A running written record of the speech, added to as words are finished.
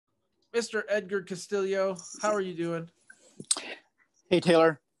Mr. Edgar Castillo, how are you doing? Hey,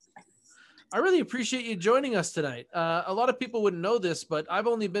 Taylor. I really appreciate you joining us tonight. A lot of people wouldn't know this, but I've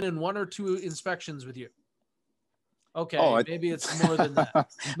only been in one or two inspections with you. Oh, Okay, maybe it's more than that. a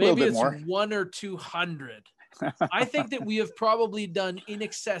little Maybe bit it's more. 1 or 200. I think that we have probably done in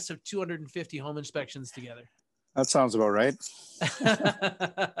excess of 250 home inspections together. That sounds about right.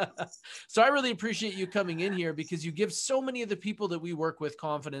 So I really appreciate you coming in here because you give so many of the people that we work with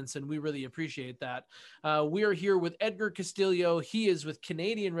confidence, and we really appreciate that. We are here with Edgar Castillo. He is with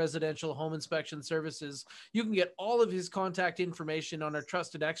Canadian Residential Home Inspection Services. You can get all of his contact information on our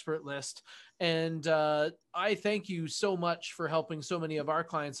trusted expert list. And I thank you so much for helping so many of our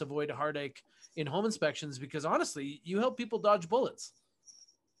clients avoid heartache in home inspections, because honestly, you help people dodge bullets.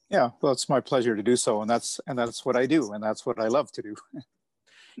 Yeah, well, it's my pleasure to do so, and that's what I do, and that's what I love to do.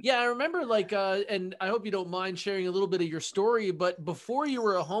 Yeah, I remember and I hope you don't mind sharing a little bit of your story, but before you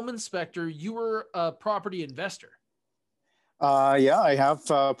were a home inspector, you were a property investor. Yeah, I have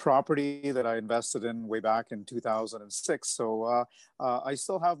property that I invested in way back in 2006. So I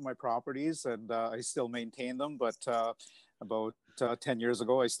still have my properties and I still maintain them. But about 10 years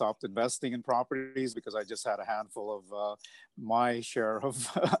ago, I stopped investing in properties because I just had a handful of my share of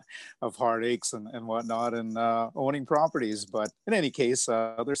of heartaches and whatnot and owning properties. But in any case,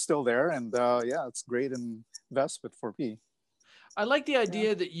 they're still there. And yeah, it's great investment for me. I like the Yeah.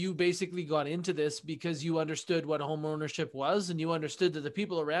 idea that you basically got into this because you understood what home ownership was, and you understood that the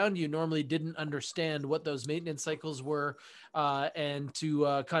people around you normally didn't understand what those maintenance cycles were, and to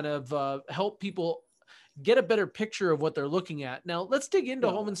help people get a better picture of what they're looking at. Now, let's dig into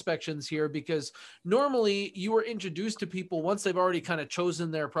Yeah. home inspections here, because normally you are introduced to people once they've already kind of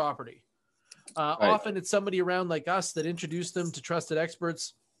chosen their property. Right. Often it's somebody around like us that introduced them to trusted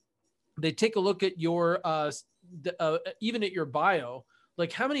experts. They take a look at your even at your bio.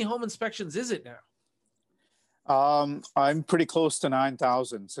 Like, how many home inspections is it now? I'm pretty close to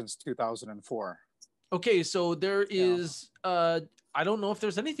 9,000 since 2004. Okay, so there Yeah. is I don't know if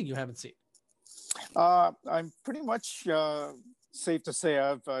there's anything you haven't seen. I'm pretty much safe to say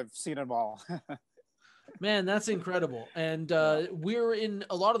I've seen them all. Man, that's incredible. And Yeah. we're in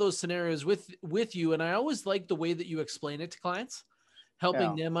a lot of those scenarios with you, and I always like the way that you explain it to clients,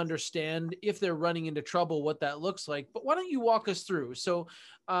 helping Yeah. them understand if they're running into trouble, what that looks like. But why don't you walk us through? So,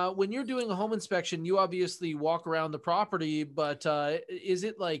 when you're doing a home inspection, you obviously walk around the property, but is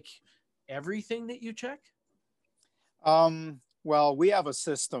it like everything that you check? Well, we have a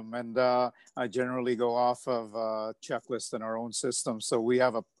system, and I generally go off of a checklist in our own system. So we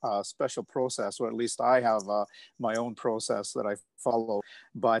have a special process, or at least I have my own process that I follow.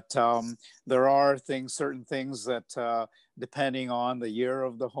 But there are certain things that, depending on the year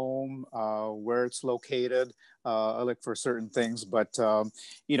of the home, where it's located, I look for certain things. But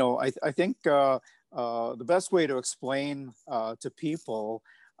I think the best way to explain to people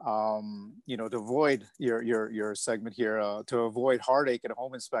to avoid your segment here, to avoid heartache at a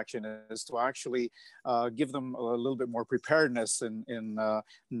home inspection is to actually give them a little bit more preparedness in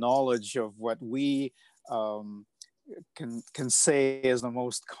knowledge of what we can say is the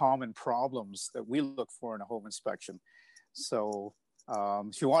most common problems that we look for in a home inspection. So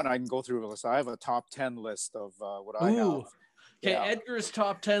if you want, I can go through a list. I have a top 10 list of what I have. Ooh. Okay, Yeah. Edgar's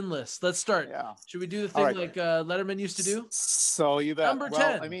top 10 list. Let's start. Yeah. Should we do the All thing right. like Letterman used to do? So you bet. Number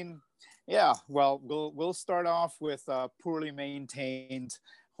Well, 10. yeah. Well, we'll start off with a poorly maintained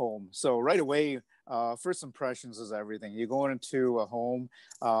home. So right away, first impressions is everything. You go into a home,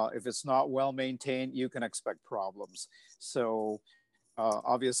 if it's not well maintained, you can expect problems. So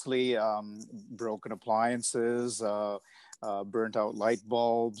obviously, broken appliances. Burnt out light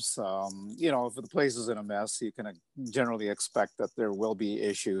bulbs. If the place is in a mess, you can generally expect that there will be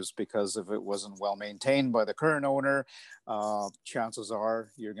issues because if it wasn't well maintained by the current owner, chances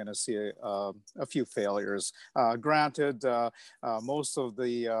are you're going to see a few failures. Granted, most of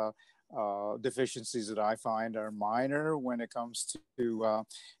the deficiencies that I find are minor when it comes to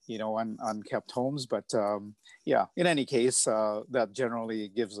unkept homes. But yeah, in any case, that generally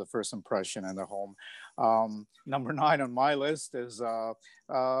gives the first impression in the home. Number 9 on my list is I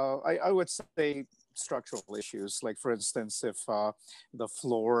would say structural issues. Like for instance, if the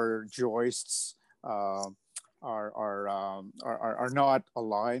floor joists are not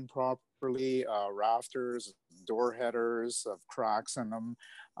aligned properly, rafters, door headers have cracks in them,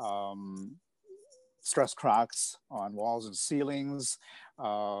 stress cracks on walls and ceilings,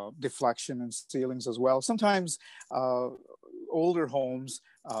 deflection in ceilings as well. Sometimes older homes,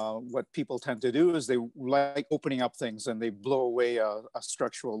 what people tend to do is they like opening up things and they blow away a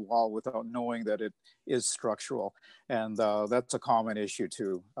structural wall without knowing that it is structural. And that's a common issue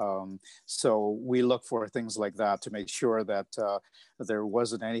too. So we look for things like that to make sure that there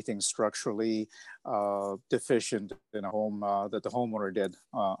wasn't anything structurally deficient in a home that the homeowner did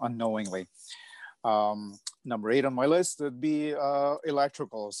unknowingly. Number 8 on my list would be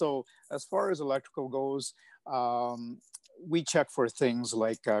electrical. So as far as electrical goes, we check for things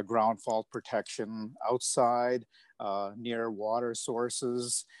like ground fault protection outside, near water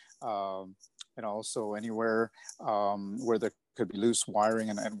sources, and also anywhere where there could be loose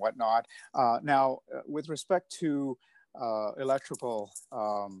wiring and whatnot. Now, with respect to electrical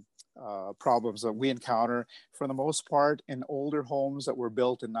problems that we encounter, for the most part, in older homes that were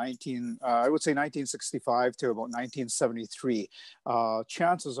built in I would say 1965 to about 1973,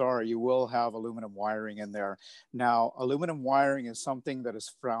 chances are you will have aluminum wiring in there. Now, aluminum wiring is something that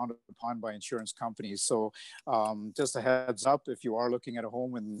is frowned upon by insurance companies. So just a heads up, if you are looking at a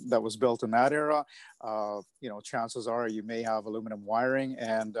home that was built in that era, chances are you may have aluminum wiring,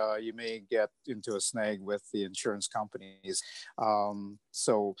 and you may get into a snag with the insurance companies.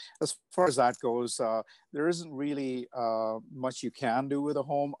 So as far as that goes, there isn't really much you can do with a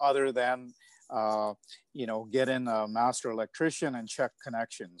home other than, get in a master electrician and check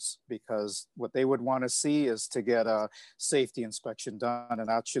connections, because what they would want to see is to get a safety inspection done, and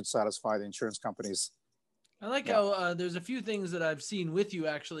that should satisfy the insurance companies. I like how there's a few things that I've seen with you,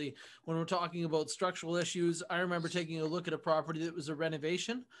 actually, when we're talking about structural issues. I remember taking a look at a property that was a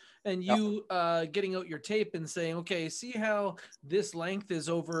renovation, and you getting out your tape and saying, okay, see how this length is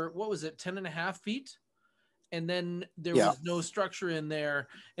over, what was it, 10.5 feet? And then there was no structure in there.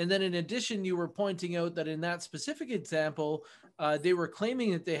 And then in addition, you were pointing out that in that specific example, they were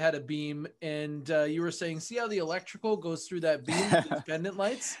claiming that they had a beam, and you were saying, see how the electrical goes through that beam with these pendant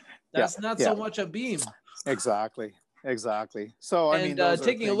lights? That's not so much a beam. Exactly. So, I mean,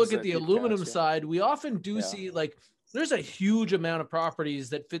 taking a look at the aluminum side, we often do see, like, there's a huge amount of properties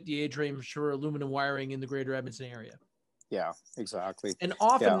that fit the age range for aluminum wiring in the greater Edmonton area. Yeah, exactly. And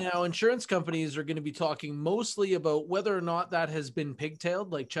often now insurance companies are going to be talking mostly about whether or not that has been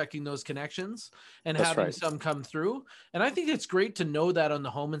pigtailed, like checking those connections and having some come through. And I think it's great to know that on the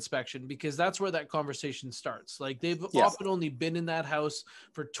home inspection, because that's where that conversation starts. Like, they've often only been in that house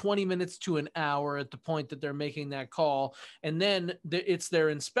for 20 minutes to an hour at the point that they're making that call. And then it's their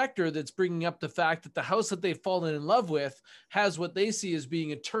inspector that's bringing up the fact that the house that they've fallen in love with has what they see as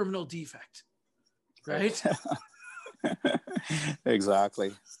being a terminal defect, right?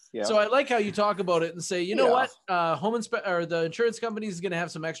 Exactly. Yeah. So I like how you talk about it and say, you know what, the insurance company is going to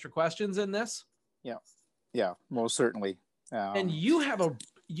have some extra questions in this. Yeah, most certainly. And you have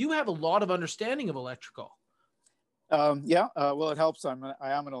a lot of understanding of electrical. Well, it helps. I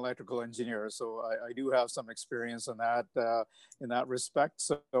am an electrical engineer, so I do have some experience in that respect.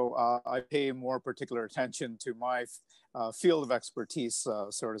 So I pay more particular attention to my field of expertise,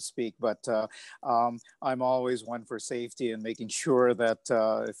 so to speak. But I'm always one for safety and making sure that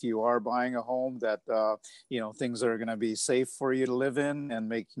if you are buying a home, that things are going to be safe for you to live in, and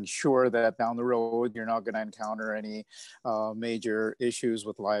making sure that down the road you're not going to encounter any major issues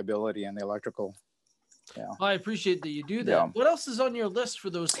with liability in the electrical. Yeah. Well, I appreciate that you do that. What else is on your list for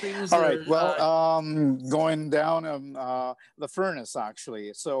those things? All right. Well, going down the furnace,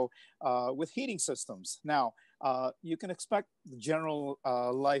 actually. So with heating systems, now you can expect the general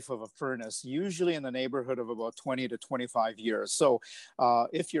life of a furnace usually in the neighborhood of about 20 to 25 years. So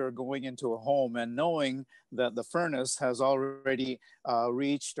if you're going into a home and knowing that the furnace has already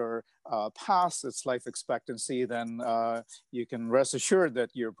reached or past its life expectancy, then you can rest assured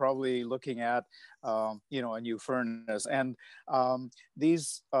that you're probably looking at a new furnace. And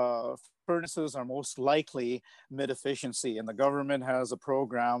these furnaces are most likely mid-efficiency, and the government has a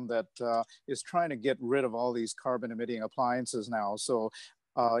program that is trying to get rid of all these carbon-emitting appliances now. So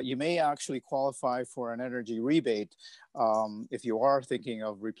you may actually qualify for an energy rebate if you are thinking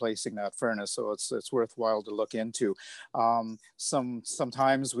of replacing that furnace. So it's worthwhile to look into.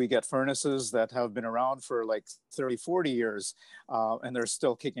 Sometimes we get furnaces that have been around for like 30, 40 years, and they're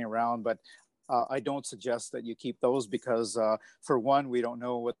still kicking around. But I don't suggest that you keep those, because for one, we don't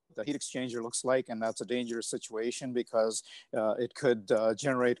know what the heat exchanger looks like, and that's a dangerous situation, because it could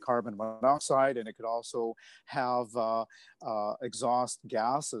generate carbon monoxide, and it could also have exhaust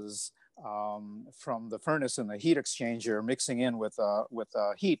gases from the furnace and the heat exchanger mixing in with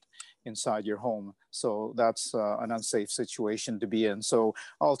heat inside your home. So that's an unsafe situation to be in. So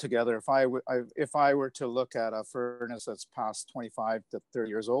altogether, if I were to look at a furnace that's past 25 to 30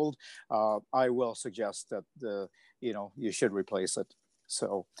 years old, I will suggest that you should replace it.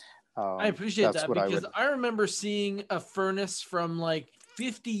 So I appreciate that, because I remember seeing a furnace from like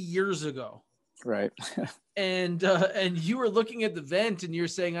 50 years ago. Right. And you were looking at the vent and you're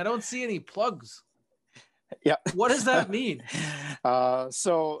saying, I don't see any plugs. Yeah. What does that mean?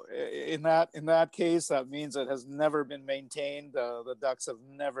 So in that case, that means it has never been maintained. The ducts have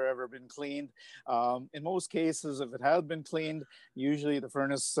never, ever been cleaned. In most cases, if it had been cleaned, usually the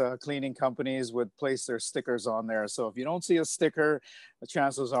furnace cleaning companies would place their stickers on there. So if you don't see a sticker, the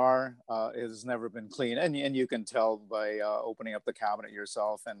chances are it has never been cleaned. And you can tell by opening up the cabinet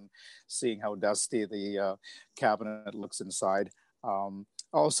yourself and seeing how dusty the cabinet looks inside.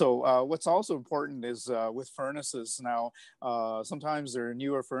 Also, what's also important is with furnaces now, sometimes there are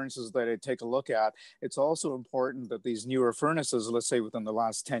newer furnaces that I take a look at. It's also important that these newer furnaces, let's say within the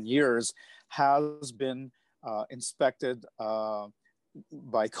last 10 years, has been inspected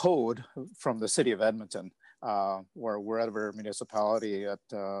by code from the city of Edmonton. Or wherever municipality it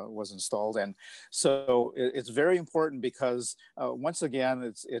was installed in. So it's very important because once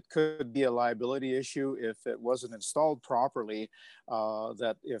again, it could be a liability issue if it wasn't installed properly,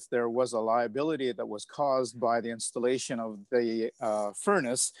 that if there was a liability that was caused by the installation of the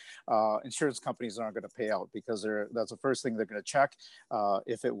furnace, insurance companies aren't going to pay out, because that's the first thing they're going to check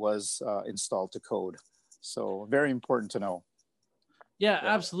if it was installed to code. So very important to know. Yeah,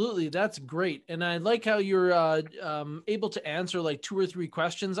 absolutely. That's great. And I like how you're able to answer like 2 or 3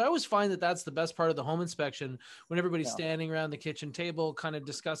 questions. I always find that that's the best part of the home inspection, when everybody's standing around the kitchen table, kind of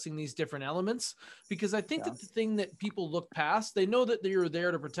discussing these different elements, because I think that the thing that people look past, they know that you're there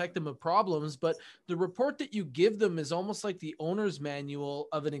to protect them of problems, but the report that you give them is almost like the owner's manual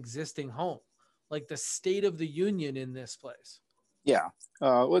of an existing home, like the state of the union in this place. Yeah,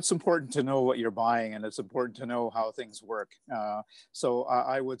 well, it's important to know what you're buying, and it's important to know how things work. So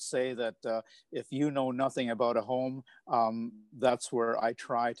I would say that if you know nothing about a home, that's where I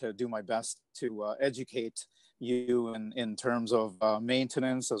try to do my best to educate you in terms of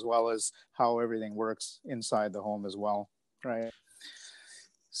maintenance, as well as how everything works inside the home as well, right?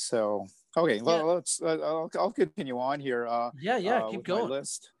 So, okay, well, I'll continue on here. Keep going. My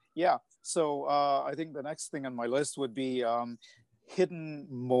list. Yeah, so I think the next thing on my list would be hidden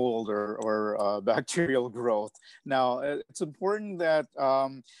mold or bacterial growth. Now, it's important that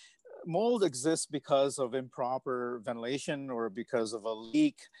mold exists because of improper ventilation or because of a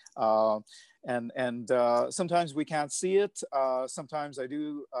leak. And sometimes we can't see it. Sometimes I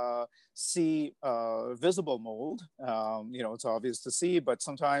do see visible mold. It's obvious to see, but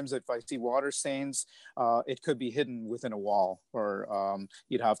sometimes if I see water stains, it could be hidden within a wall, or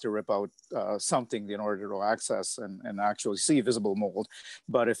you'd have to rip out something in order to access and actually see visible mold.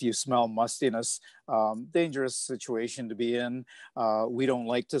 But if you smell mustiness, dangerous situation to be in. We don't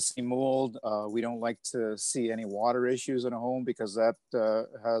like to see mold. We don't like to see any water issues in a home, because that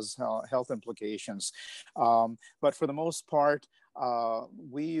has health implications. But for the most part,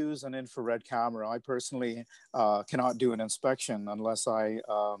 we use an infrared camera. I personally cannot do an inspection unless I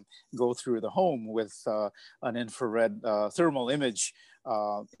go through the home with an infrared thermal image,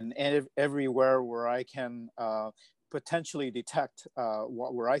 and everywhere where I can potentially detect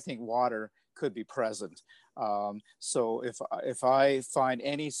where I think water could be present. So if I find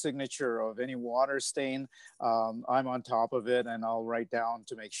any signature of any water stain, I'm on top of it, and I'll write down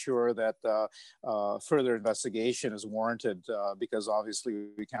to make sure that further investigation is warranted, because obviously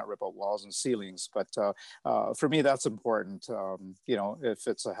we can't rip out walls and ceilings. But for me, that's important, if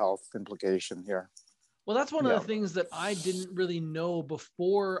it's a health implication here. Well, that's one of the things that I didn't really know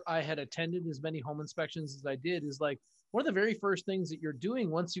before I had attended as many home inspections as I did, is like, one of the very first things that you're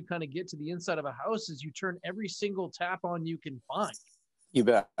doing once you kind of get to the inside of a house is you turn every single tap on you can find. You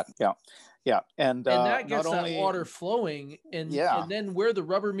bet. Yeah. And that gets that water flowing. And then where the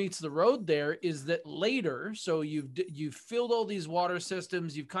rubber meets the road there is that later, so you've filled all these water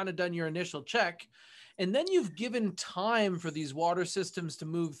systems, you've kind of done your initial check, and then you've given time for these water systems to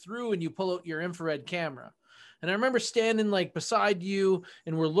move through, and you pull out your infrared camera. And I remember standing like beside you,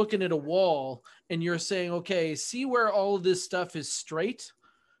 and we're looking at a wall, and you're saying, okay, see where all of this stuff is straight?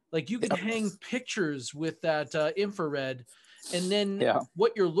 Like you can hang pictures with that infrared. And then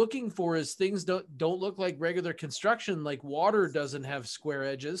what you're looking for is things don't look like regular construction, like water doesn't have square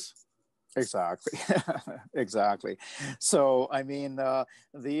edges. Exactly. Exactly. So, I mean, the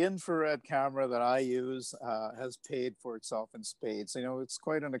infrared camera that I use has paid for itself in spades. You know, it's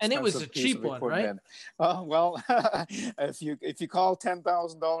quite an And it was a expensive piece cheap of one, right? equipment. Well, if you call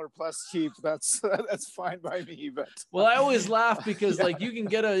 $10,000 plus cheap, that's that's fine by me. But Well, I always laugh because yeah, like you can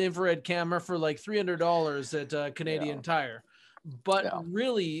get an infrared camera for like $300 at yeah, Canadian Tire, but yeah.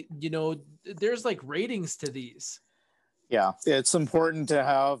 really, there's like ratings to these. Yeah, it's important to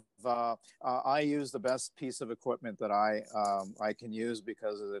have. I use the best piece of equipment that I can use,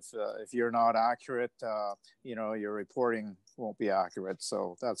 because if you're not accurate, your reporting won't be accurate.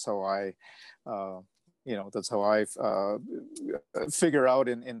 So that's how uh, I figure out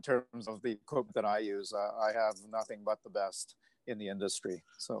in terms of the equipment that I use. I have nothing but the best in the industry.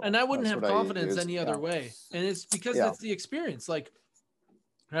 So And I wouldn't that's have what I confidence use. any other Yeah, way. And it's because yeah, that's the experience. Like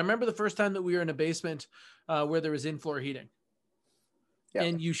I remember the first time that we were in a basement where there was in-floor heating, yeah.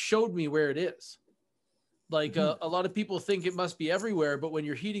 and you showed me where it is. Like Mm-hmm. a lot of people think it must be everywhere, but when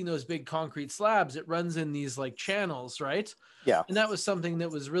you're heating those big concrete slabs, it runs in these like channels, right? Yeah. And that was something that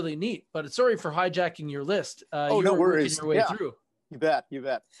was really neat. But sorry for hijacking your list. Oh, You no were working worries. your way Yeah. through. You bet, you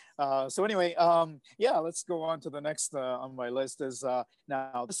bet. So anyway, yeah, let's go on to the next on my list. Is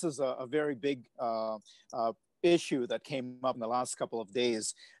now this is a very big issue that came up in the last couple of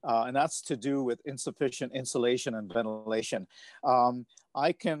days, and that's to do with insufficient insulation and ventilation.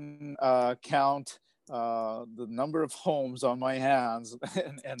 I can count the number of homes on my hands,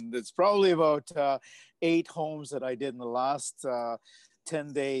 and it's probably about 8 homes that I did in the last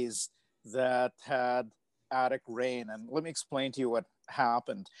 10 days that had attic rain. And let me explain to you what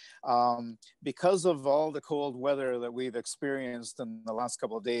happened. Because of all the cold weather that we've experienced in the last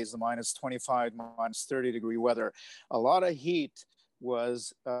couple of days, the minus 25, minus 30-degree weather, a lot of heat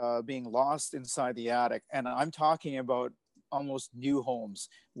was being lost inside the attic. And I'm talking about almost new homes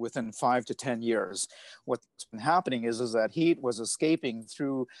within 5 to 10 years. What's been happening is that heat was escaping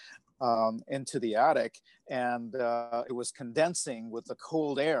through into the attic, and it was condensing with the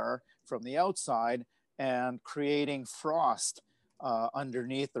cold air from the outside and creating frost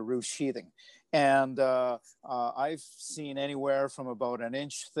underneath the roof sheathing. And I've seen anywhere from about an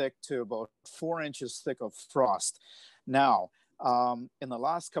inch thick to about 4 inches thick of frost. Now, in the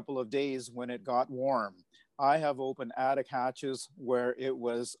last couple of days when it got warm, I have opened attic hatches where it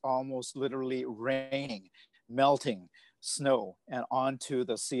was almost literally raining, melting snow and onto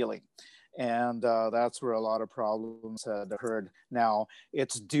the ceiling. And that's where a lot of problems had occurred. Now,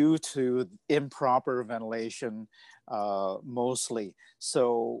 it's due to improper ventilation mostly.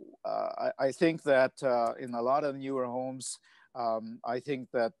 So I think that in a lot of newer homes, I think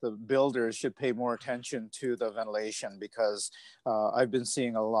that the builders should pay more attention to the ventilation, because I've been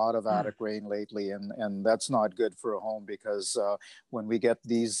seeing a lot of attic rain lately, and that's not good for a home, because when we get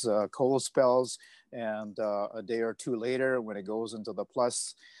these cold spells, and a day or two later, when it goes into the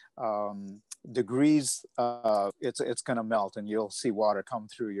plus degrees, it's going to melt, and you'll see water come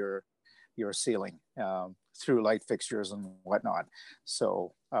through your ceiling through light fixtures and whatnot.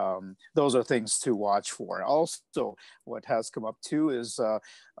 So those are things to watch for. Also, what has come up too is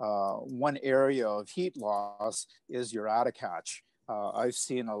one area of heat loss is your attic hatch. I've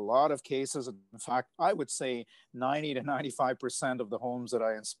seen a lot of cases. In fact, I would say 90 to 95% of the homes that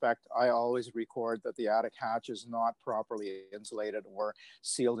I inspect, I always record that the attic hatch is not properly insulated or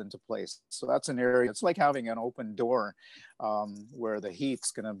sealed into place. So that's an area, it's like having an open door where the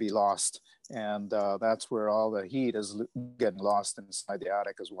heat's going to be lost. And that's where all the heat is getting lost inside the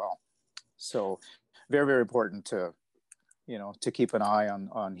attic as well. So very, very important to, to keep an eye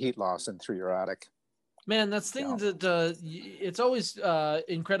on heat loss in through your attic. Man, that's things that it's always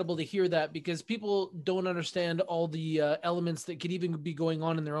incredible to hear that, because people don't understand all the elements that could even be going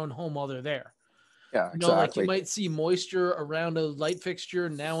on in their own home while they're there. Yeah, Like you exactly. might see moisture around a light fixture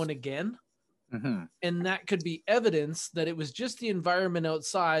now and again. Mm-hmm. And that could be evidence that it was just the environment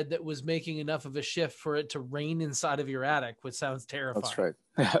outside that was making enough of a shift for it to rain inside of your attic, which sounds terrifying. That's right.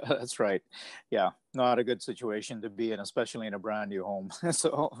 That's right. Yeah, not a good situation to be in, especially in a brand new home.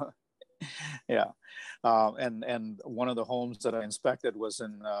 So yeah, and one of the homes that I inspected was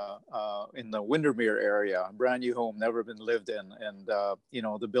in the Windermere area, a brand new home, never been lived in, and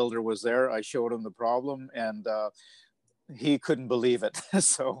the builder was there. I showed him the problem, and he couldn't believe it.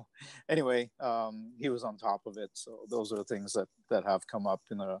 So anyway, he was on top of it. So those are the things that have come up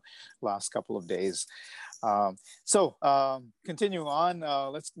in the last couple of days. Continuing on,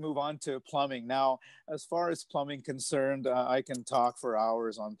 let's move on to plumbing. Now, as far as plumbing concerned, I can talk for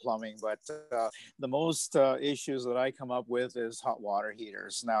hours on plumbing, but the most issues that I come up with is hot water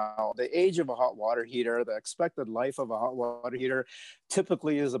heaters. Now, the age of a hot water heater, the expected life of a hot water heater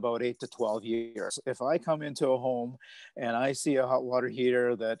typically is about 8 to 12 years. If I come into a home and I see a hot water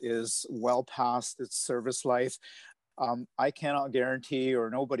heater that is well past its service life, I cannot guarantee, or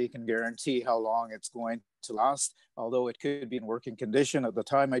nobody can guarantee, how long it's going to last, although it could be in working condition at the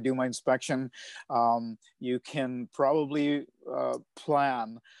time I do my inspection. You can probably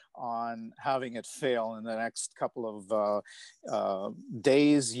plan on having it fail in the next couple of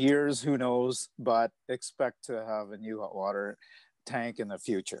days, years, who knows, but expect to have a new hot water tank in the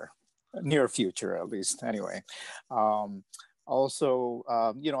future, near future at least, anyway. Also,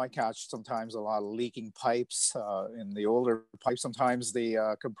 I catch sometimes a lot of leaking pipes in the older pipes. Sometimes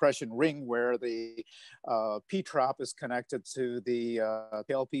the compression ring where the P-trap is connected to the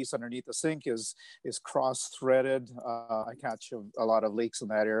tailpiece underneath the sink is cross-threaded. I catch a lot of leaks in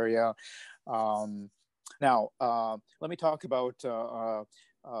that area. Now, let me talk about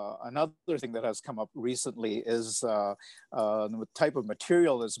another thing that has come up recently is the type of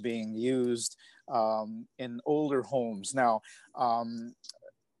material that's being used in older homes. Now,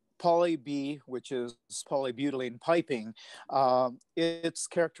 poly B, which is polybutylene piping, its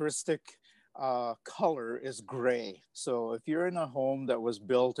characteristic color is gray. So if you're in a home that was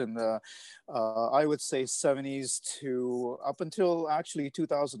built in the, I would say 70s to up until actually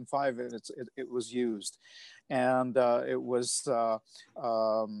 2005, it was used. And it was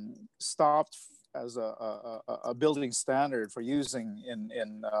stopped as a building standard for using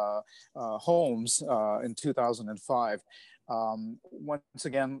in homes in 2005. Once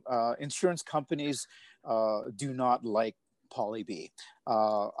again, insurance companies do not like poly B.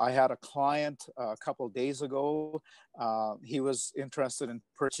 I had a client a couple of days ago. He was interested in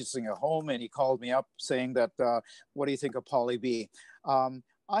purchasing a home, and he called me up saying that, what do you think of poly B?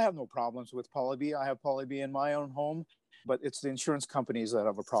 I have no problems with poly B. I have poly B in my own home, but it's the insurance companies that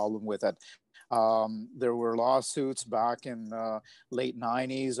have a problem with it. There were lawsuits back in late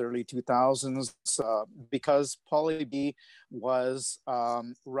 90s, early 2000s, because poly B was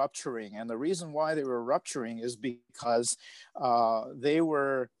rupturing. And the reason why they were rupturing is because they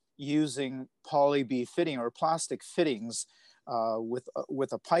were using poly B fitting or plastic fittings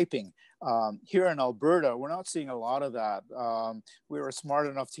with a piping. Here in Alberta, we're not seeing a lot of that. We were smart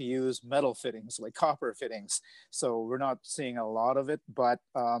enough to use metal fittings, like copper fittings. So we're not seeing a lot of it, but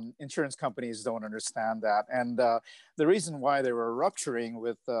insurance companies don't understand that. And the reason why they were rupturing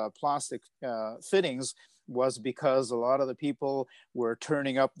with plastic fittings was because a lot of the people were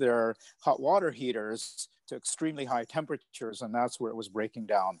turning up their hot water heaters to extremely high temperatures, and that's where it was breaking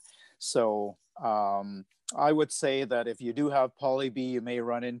down. So I would say that if you do have poly B, you may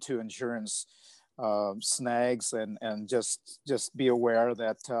run into insurance snags, and just be aware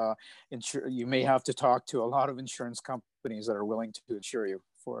that you may have to talk to a lot of insurance companies that are willing to insure you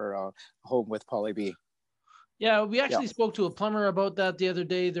for a home with poly B. Yeah, we actually spoke to a plumber about that the other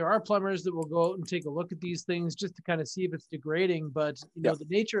day. There are plumbers that will go out and take a look at these things just to kind of see if it's degrading, but the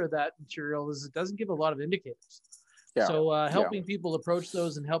nature of that material is it doesn't give a lot of indicators. Yeah. So helping people approach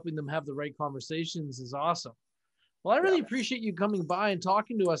those and helping them have the right conversations is awesome. Well, I really appreciate you coming by and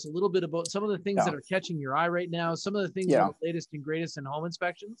talking to us a little bit about some of the things that are catching your eye right now, some of the things that are the latest and greatest in home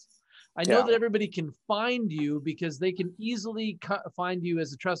inspections. I know that everybody can find you because they can easily find you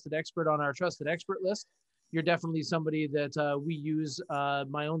as a trusted expert on our trusted expert list. You're definitely somebody that we use,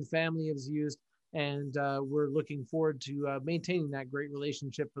 my own family has used, and we're looking forward to maintaining that great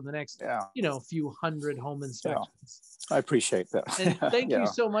relationship for the next, few hundred home inspections. I appreciate that. And thank you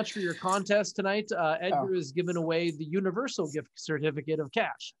so much for your contest tonight. Edgar has given away the universal gift certificate of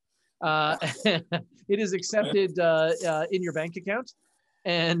cash. It is accepted in your bank account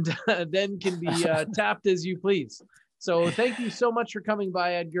and then can be tapped as you please. So thank you so much for coming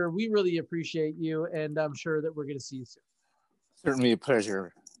by, Edgar. We really appreciate you, and I'm sure that we're going to see you soon. Certainly a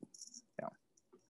pleasure.